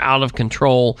there are out of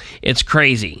control. It's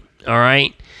crazy, all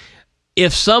right?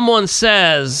 If someone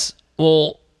says,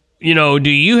 well, you know, do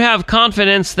you have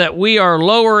confidence that we are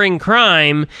lowering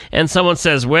crime? And someone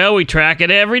says, well, we track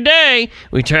it every day.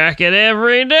 We track it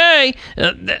every day.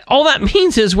 All that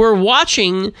means is we're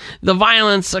watching the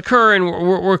violence occur and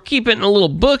we're keeping a little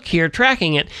book here,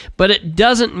 tracking it. But it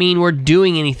doesn't mean we're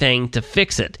doing anything to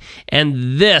fix it.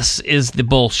 And this is the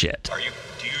bullshit.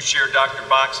 Do you share Dr.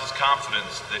 Box's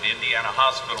confidence that Indiana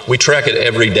hospitals... We track it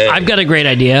every day. I've got a great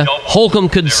idea. Holcomb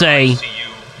could say...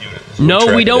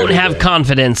 No, we don't have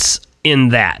confidence in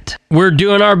that. We're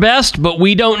doing our best, but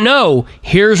we don't know.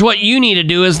 Here's what you need to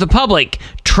do as the public.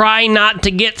 Try not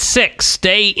to get sick.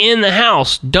 Stay in the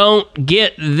house. Don't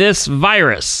get this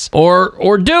virus.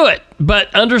 Or do it.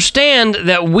 But understand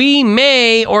that we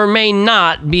may or may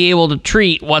not be able to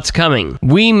treat what's coming.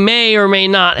 We may or may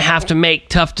not have to make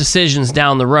tough decisions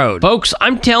down the road. Folks,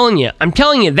 I'm telling you,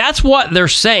 that's what they're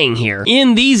saying here.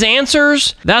 In these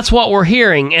answers, that's what we're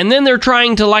hearing. And then they're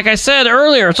trying to, like I said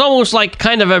earlier, it's almost like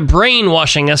kind of a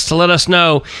brainwashing us to let us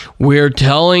know, we're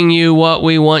telling you what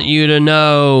we want you to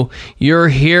know. You're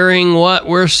hearing what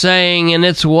we're saying, and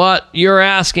it's what you're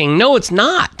asking. No, it's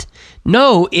not.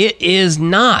 No, it is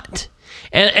not.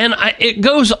 And it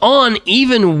goes on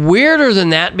even weirder than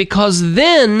that, because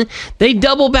then they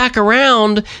double back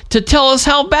around to tell us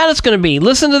how bad it's going to be.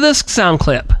 Listen to this sound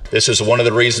clip. This is one of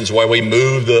the reasons why we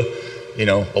move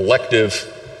the, elective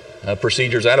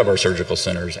procedures out of our surgical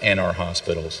centers and our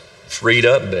hospitals. Freed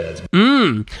up beds.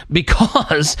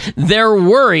 Because they're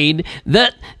worried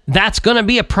that that's going to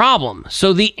be a problem.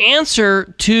 So the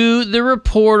answer to the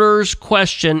reporter's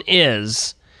question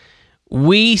is,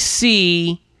 we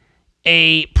see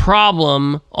a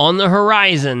problem on the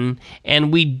horizon,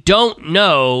 and we don't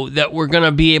know that we're going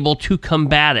to be able to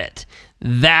combat it.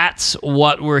 That's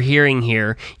what we're hearing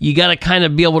here. You got to kind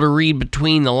of be able to read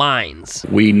between the lines.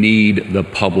 We need the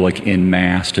public en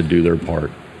masse to do their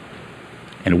part.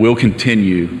 And we'll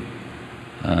continue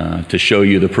to show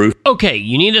you the proof. Okay,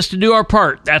 you need us to do our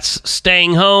part. That's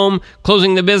staying home,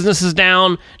 closing the businesses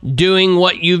down, doing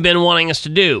what you've been wanting us to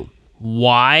do.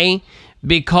 Why?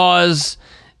 Because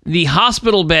the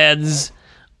hospital beds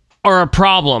are a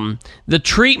problem. The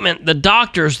treatment, the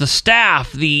doctors, the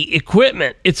staff, the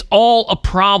equipment, it's all a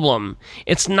problem.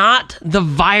 It's not the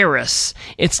virus.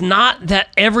 It's not that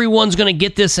everyone's going to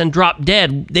get this and drop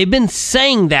dead. They've been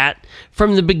saying that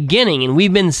from the beginning, and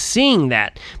we've been seeing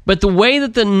that. But the way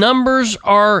that the numbers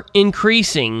are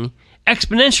increasing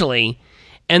exponentially,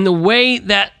 and the way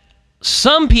that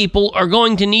some people are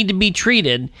going to need to be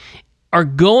treated, are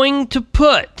going to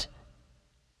put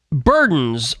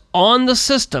burdens on the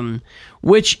system,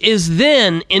 which is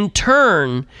then in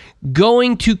turn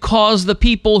going to cause the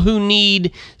people who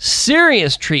need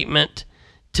serious treatment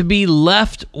to be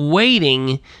left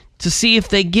waiting to see if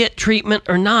they get treatment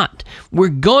or not. We're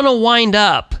going to wind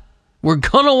up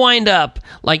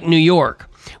like New York.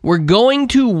 We're going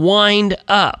to wind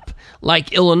up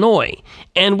like Illinois.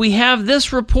 And we have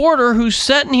this reporter who's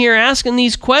sitting here asking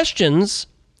these questions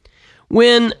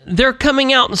when they're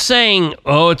coming out and saying,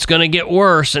 oh, it's going to get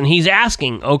worse. And he's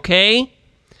asking, okay,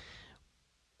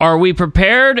 are we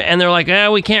prepared? And they're like,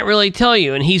 we can't really tell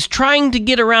you. And he's trying to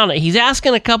get around it. He's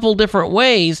asking a couple different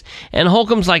ways. And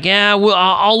Holcomb's like,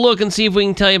 I'll look and see if we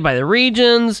can tell you by the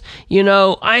regions.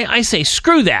 I say,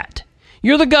 screw that.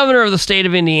 You're the governor of the state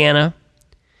of Indiana.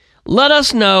 Let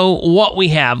us know what we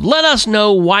have. Let us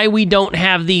know why we don't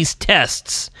have these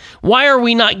tests. Why are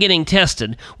we not getting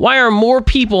tested? Why are more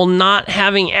people not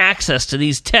having access to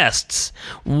these tests?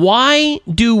 Why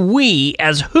do we,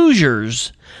 as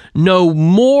Hoosiers, know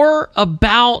more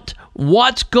about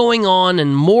what's going on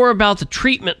and more about the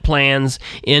treatment plans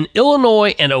in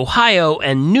Illinois and Ohio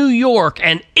and New York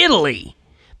and Italy,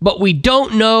 but we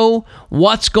don't know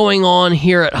what's going on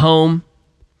here at home?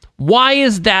 Why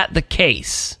is that the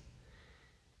case?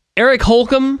 Eric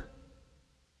Holcomb,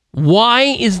 why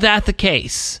is that the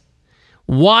case?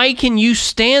 Why can you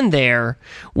stand there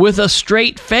with a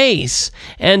straight face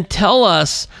and tell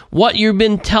us what you've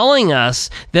been telling us,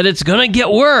 that it's going to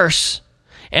get worse,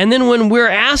 and then when we're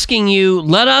asking you,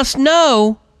 let us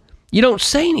know, you don't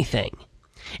say anything?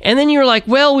 And then you're like,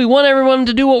 well, we want everyone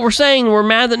to do what we're saying, and we're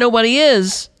mad that nobody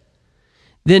is.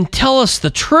 Then tell us the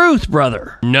truth,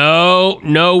 brother. No,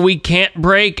 we can't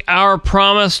break our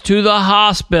promise to the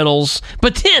hospitals.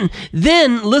 But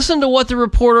then listen to what the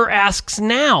reporter asks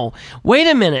now. Wait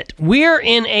a minute. We're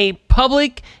in a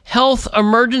public health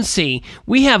emergency.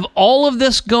 We have all of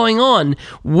this going on.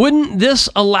 Wouldn't this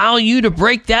allow you to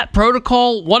break that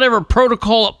protocol, whatever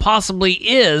protocol it possibly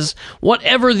is,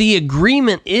 whatever the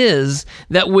agreement is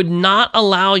that would not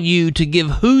allow you to give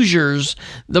Hoosiers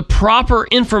the proper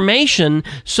information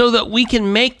so that we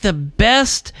can make the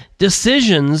best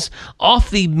decisions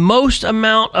off the most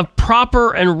amount of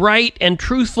proper and right and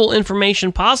truthful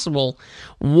information possible?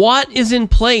 What is in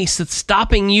place that's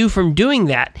stopping you from doing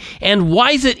that? And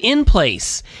why is it in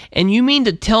place? And you mean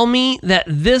to tell me that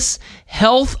this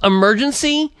health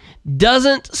emergency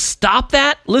doesn't stop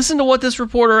that? Listen to what this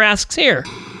reporter asks here.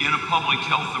 In a public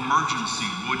health emergency,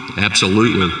 wouldn't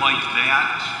Absolutely. an agreement like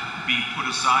that be put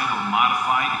aside or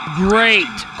modified? Great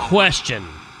question.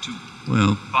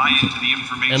 Well, Buy into the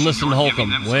information And listen to you're giving Holcomb.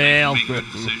 them so they Well, can make good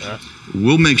decisions.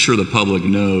 we'll make sure the public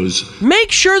knows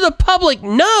Make sure the public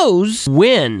knows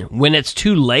when it's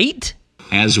too late.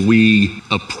 as we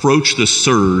approach the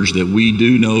surge that we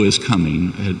do know is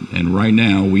coming, and right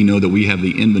now we know that we have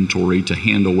the inventory to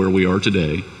handle where we are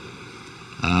today.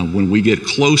 When we get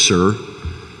closer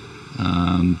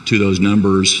to those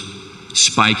numbers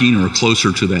spiking or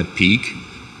closer to that peak,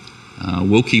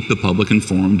 we'll keep the public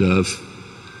informed of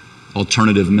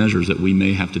alternative measures that we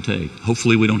may have to take.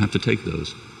 Hopefully we don't have to take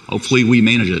those. Hopefully we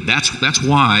manage it. That's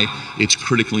why it's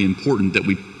critically important that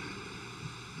we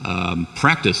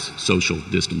practice social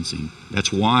distancing.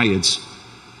 That's why it's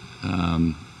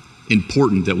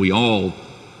important that we all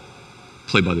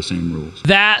play by the same rules.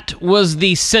 That was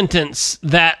the sentence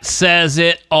that says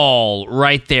it all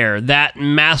right there. That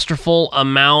masterful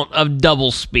amount of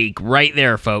doublespeak right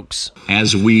there, folks.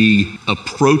 As we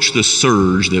approach the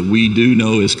surge that we do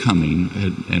know is coming,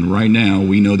 and right now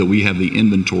we know that we have the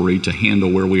inventory to handle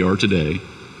where we are today,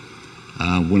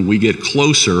 when we get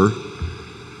closer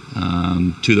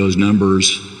to those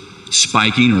numbers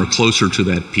spiking or closer to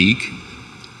that peak,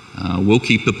 we'll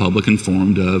keep the public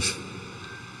informed of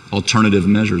alternative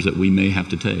measures that we may have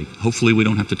to take. Hopefully we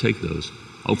don't have to take those.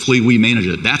 Hopefully we manage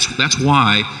it. That's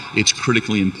why it's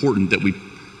critically important that we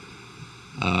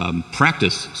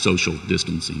practice social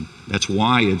distancing. That's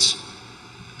why it's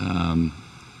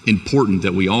important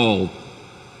that we all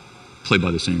play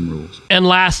by the same rules. And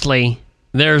lastly,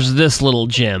 there's this little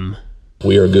gem.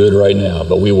 We are good right now,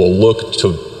 but we will look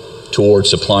towards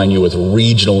supplying you with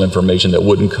regional information that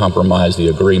wouldn't compromise the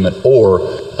agreement or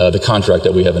the contract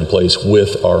that we have in place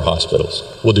with our hospitals.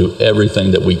 We'll do everything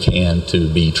that we can to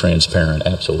be transparent,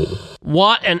 absolutely.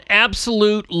 What an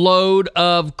absolute load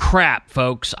of crap,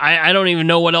 folks. I don't even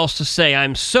know what else to say.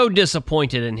 I'm so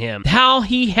disappointed in him. How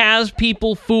he has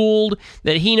people fooled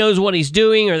that he knows what he's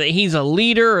doing, or that he's a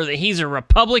leader, or that he's a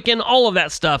Republican, all of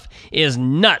that stuff is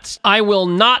nuts. I will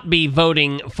not be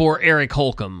voting for Eric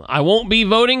Holcomb. I won't be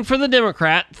voting for the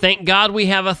Democrat. Thank God we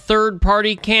have a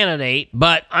third-party candidate.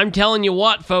 But I'm telling you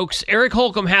what, folks, Eric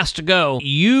Holcomb has to go.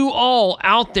 You all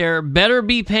out there better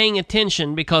be paying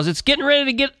attention, because it's getting ready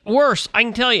to get worse. I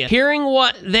can tell you. Hearing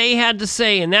what they had to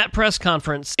say in that press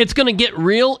conference, it's going to get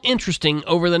real interesting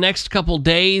over the next couple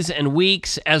days and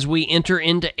weeks as we enter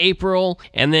into April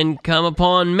and then come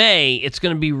upon May. It's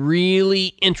going to be really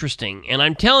interesting. And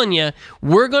I'm telling you,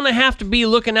 we're going to have to be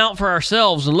looking out for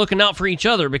ourselves and looking out for each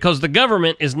other, because the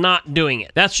government is not doing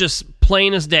it. That's just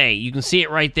plain as day. You can see it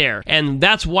right there. And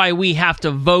that's why we have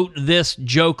to vote this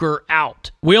joker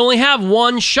out. We only have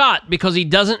one shot because he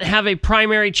doesn't have a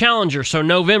primary challenger, so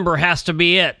November has to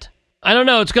be it. I don't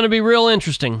know. It's going to be real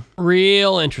interesting.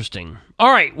 Real interesting.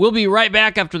 All right. We'll be right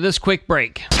back after this quick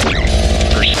break.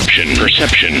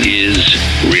 Perception is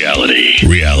reality.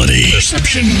 Reality.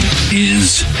 Perception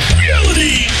is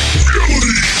reality.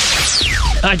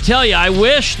 I tell you, I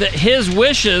wish that his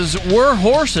wishes were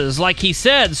horses, like he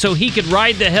said, so he could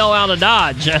ride the hell out of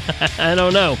Dodge. I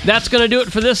don't know. That's going to do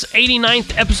it for this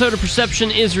 89th episode of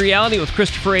Perception is Reality with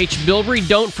Christopher H. Bilbrey.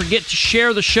 Don't forget to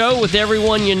share the show with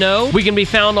everyone you know. We can be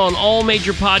found on all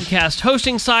major podcast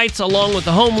hosting sites, along with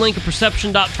the home link of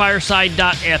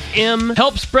perception.fireside.fm.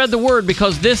 Help spread the word,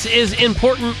 because this is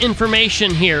important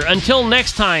information here. Until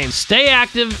next time, stay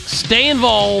active, stay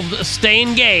involved, stay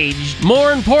engaged.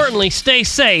 More importantly, stay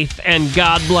safe, and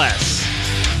God bless.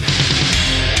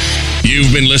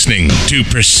 You've been listening to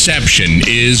Perception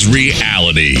is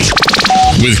Reality.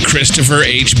 with Christopher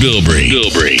H. Bilbrey.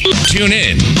 Tune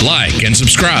in, like, and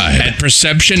subscribe at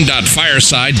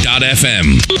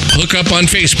perception.fireside.fm. Hook up on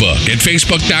Facebook at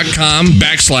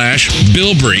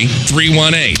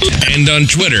facebook.com/Bilbrey318 and on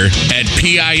Twitter at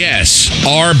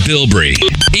PISRBilbrey.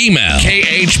 Email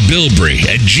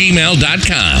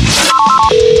khbilbrey@gmail.com.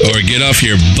 Or get off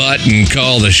your butt and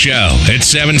call the show at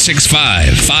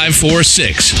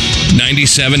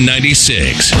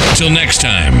 765-546-9796. Till next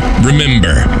time,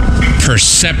 remember,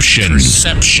 perception is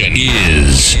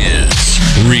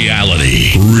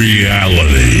reality.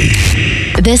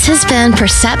 This has been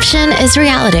Perception is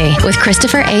Reality with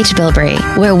Christopher H. Bilbrey,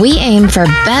 where we aim for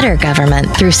better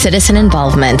government through citizen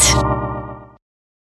involvement.